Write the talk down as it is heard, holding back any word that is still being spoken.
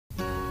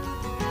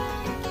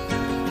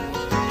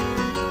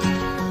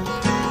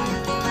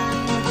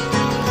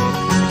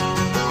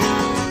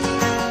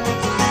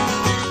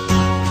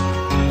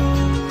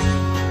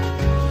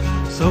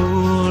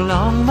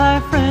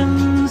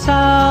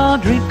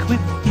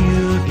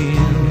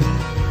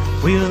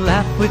we'll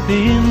laugh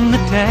within the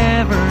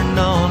tavern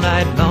all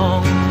night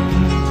long.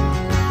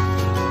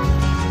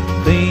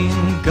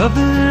 Think of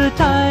the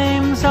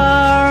times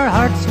our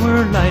hearts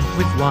were light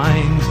with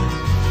wine,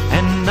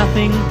 and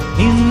nothing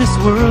in this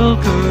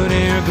world could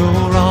e'er go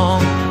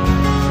wrong.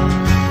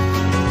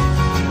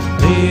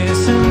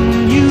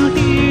 Listen, you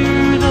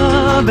hear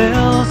the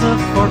bells of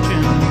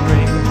fortune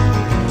ring.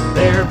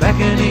 They're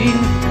beckoning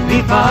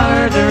me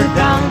farther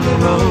down the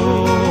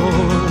road.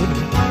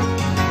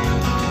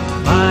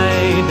 My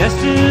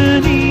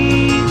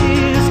destiny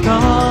is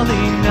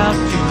calling out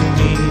to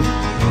me.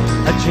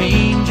 A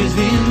change is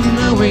in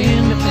the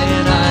wind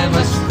and I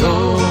must go.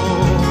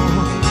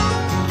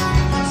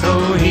 So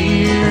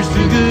here's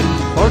to good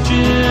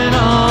fortune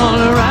all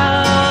around.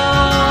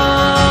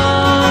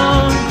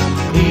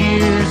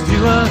 Here's to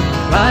a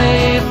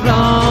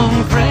lifelong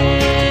friend.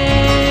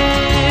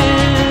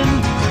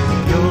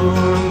 Your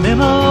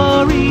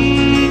memory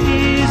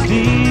is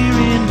dear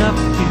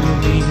enough to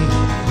me.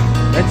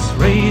 Let's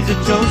raise a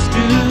toast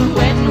to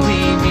when we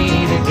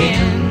meet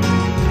again.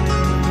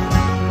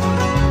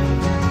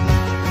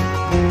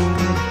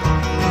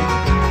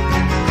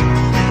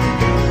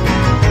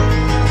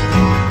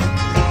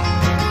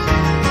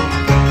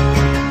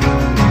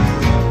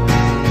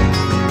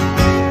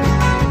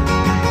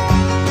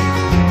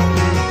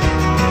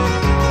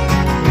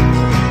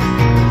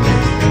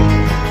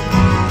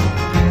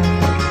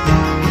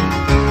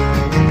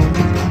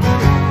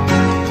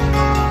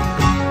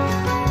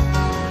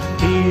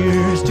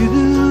 Here's to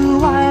the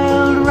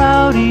wild,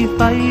 rowdy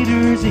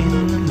fighters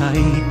in the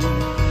night,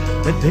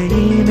 that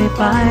they may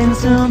find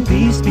some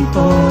peace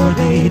before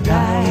they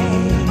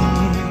die.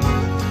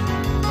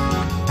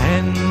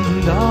 And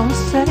all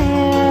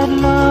sad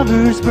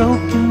lovers,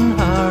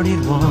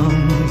 broken-hearted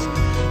ones,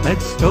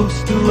 let's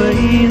toast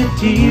away the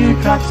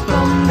teardrops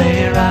from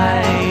their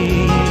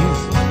eyes.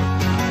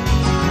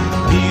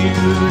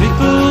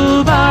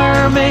 Beautiful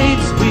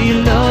barmaids, we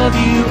love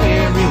you,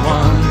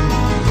 everyone.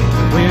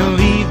 We'll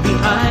leave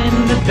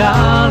behind a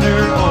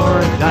dollar or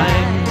a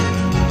dime.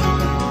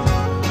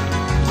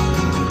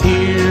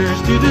 Here's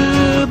to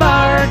the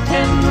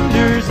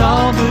bartenders,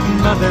 all good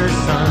mother's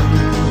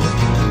sons.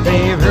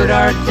 They've heard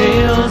our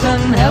tales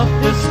and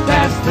helped us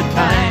pass the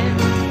time.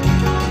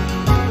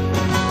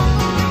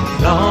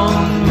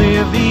 Long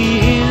live the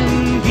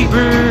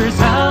innkeeper's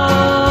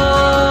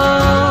house.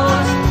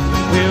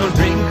 We'll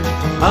drink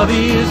of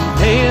his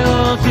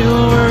tale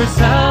till we're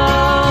soused.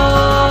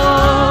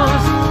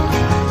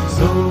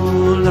 So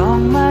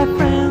long, my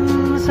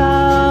friends,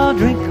 I'll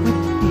drink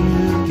with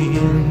you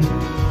again.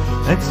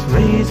 Let's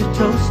raise a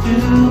toast to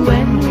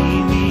when we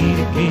meet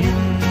again.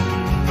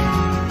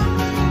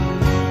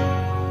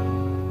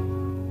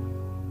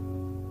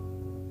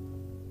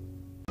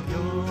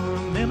 Your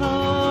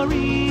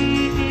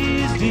memory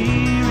is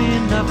dear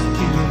enough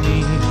to me.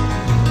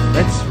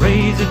 Let's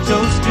raise a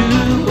toast to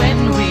when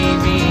we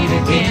meet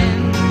again.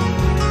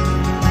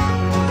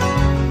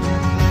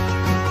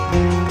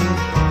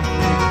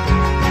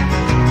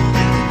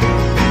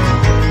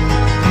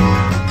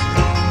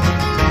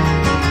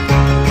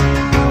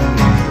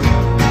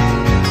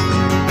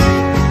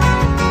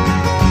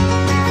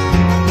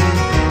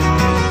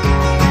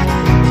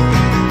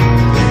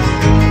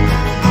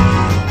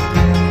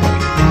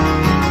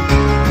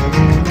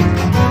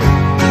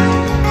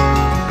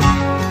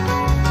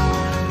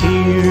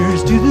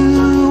 Here's to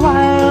the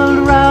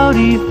wild,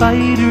 rowdy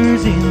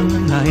fighters in the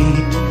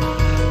night,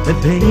 that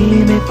they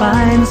may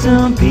find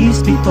some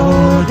peace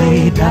before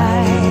they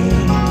die.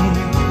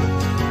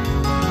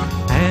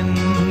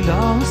 And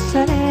all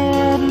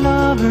sad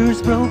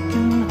lovers,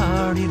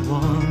 broken-hearted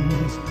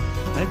ones,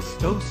 let's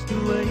toast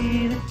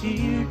away the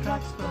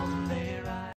teardrops from